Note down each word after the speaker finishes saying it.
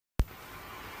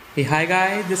Hey, hi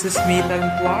guys, this is me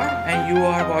Tarun Pawar and you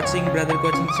are watching Brother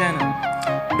Coaching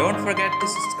channel. Don't forget to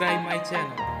subscribe my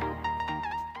channel.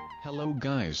 Hello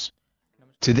guys.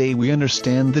 Today we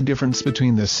understand the difference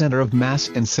between the center of mass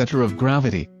and center of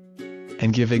gravity,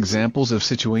 and give examples of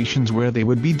situations where they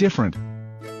would be different.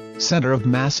 Center of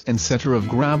mass and center of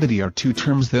gravity are two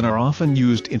terms that are often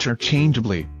used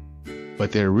interchangeably,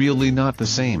 but they're really not the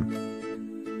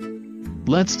same.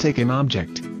 Let's take an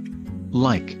object.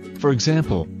 Like, for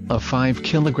example, a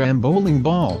 5-kilogram bowling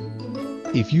ball.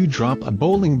 If you drop a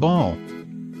bowling ball,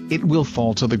 it will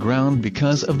fall to the ground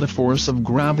because of the force of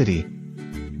gravity.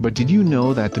 But did you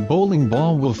know that the bowling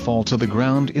ball will fall to the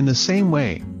ground in the same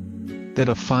way that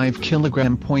a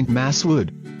 5-kilogram point mass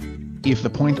would? If the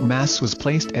point mass was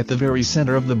placed at the very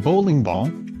center of the bowling ball,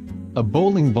 a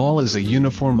bowling ball is a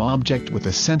uniform object with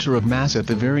a center of mass at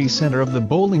the very center of the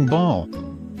bowling ball.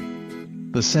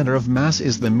 The center of mass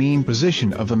is the mean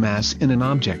position of the mass in an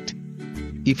object.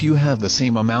 If you have the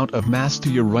same amount of mass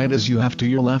to your right as you have to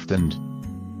your left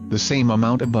and the same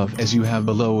amount above as you have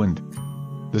below and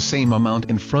the same amount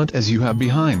in front as you have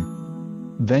behind,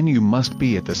 then you must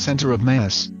be at the center of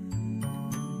mass.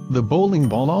 The bowling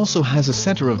ball also has a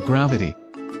center of gravity,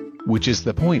 which is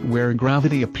the point where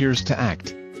gravity appears to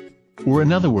act. Or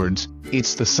in other words,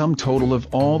 it's the sum total of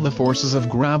all the forces of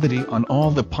gravity on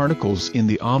all the particles in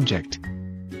the object.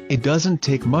 It doesn't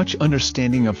take much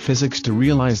understanding of physics to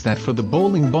realize that for the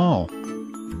bowling ball,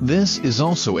 this is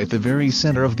also at the very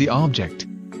center of the object.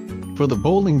 For the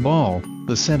bowling ball,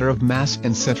 the center of mass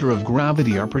and center of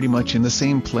gravity are pretty much in the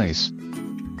same place.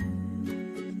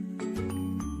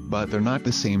 But they're not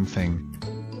the same thing.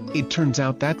 It turns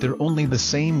out that they're only the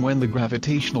same when the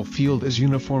gravitational field is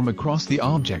uniform across the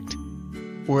object,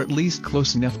 or at least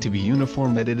close enough to be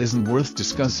uniform that it isn't worth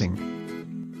discussing.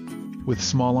 With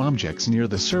small objects near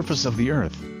the surface of the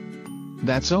Earth,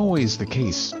 that's always the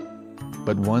case.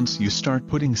 But once you start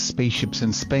putting spaceships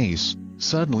in space,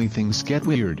 suddenly things get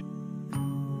weird.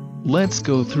 Let's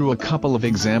go through a couple of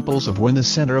examples of when the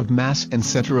center of mass and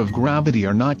center of gravity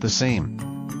are not the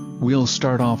same. We'll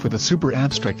start off with a super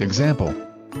abstract example.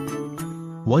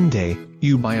 One day,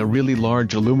 you buy a really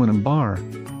large aluminum bar,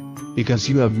 because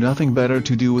you have nothing better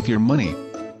to do with your money.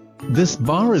 This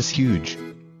bar is huge.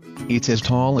 It's as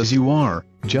tall as you are,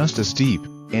 just as deep,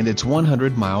 and it's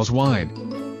 100 miles wide.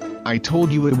 I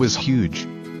told you it was huge.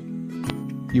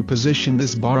 You position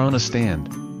this bar on a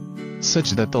stand,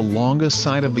 such that the longest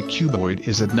side of the cuboid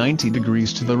is at 90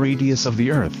 degrees to the radius of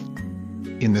the Earth.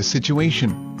 In this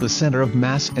situation, the center of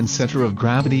mass and center of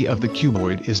gravity of the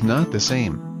cuboid is not the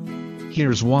same.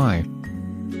 Here's why.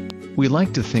 We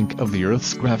like to think of the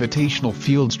Earth's gravitational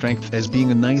field strength as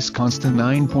being a nice constant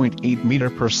 9.8 meter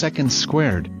per second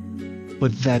squared.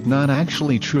 But that's not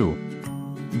actually true.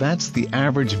 That's the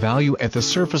average value at the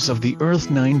surface of the Earth,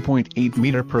 9.8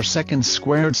 meter per second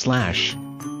squared slash.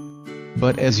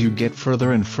 But as you get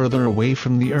further and further away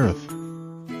from the Earth,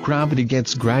 gravity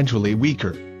gets gradually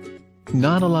weaker.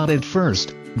 Not a lot at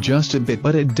first, just a bit,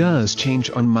 but it does change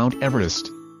on Mount Everest.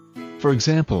 For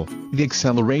example, the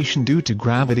acceleration due to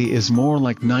gravity is more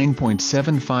like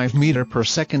 9.75 meter per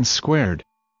second squared.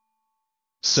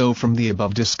 So from the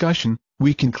above discussion,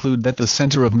 we conclude that the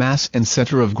center of mass and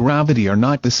center of gravity are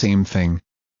not the same thing.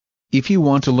 If you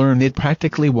want to learn it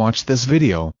practically, watch this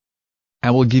video. I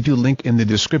will give you a link in the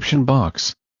description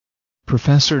box.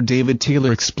 Professor David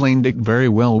Taylor explained it very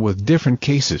well with different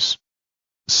cases.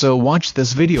 So watch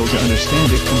this video to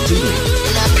understand it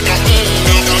completely.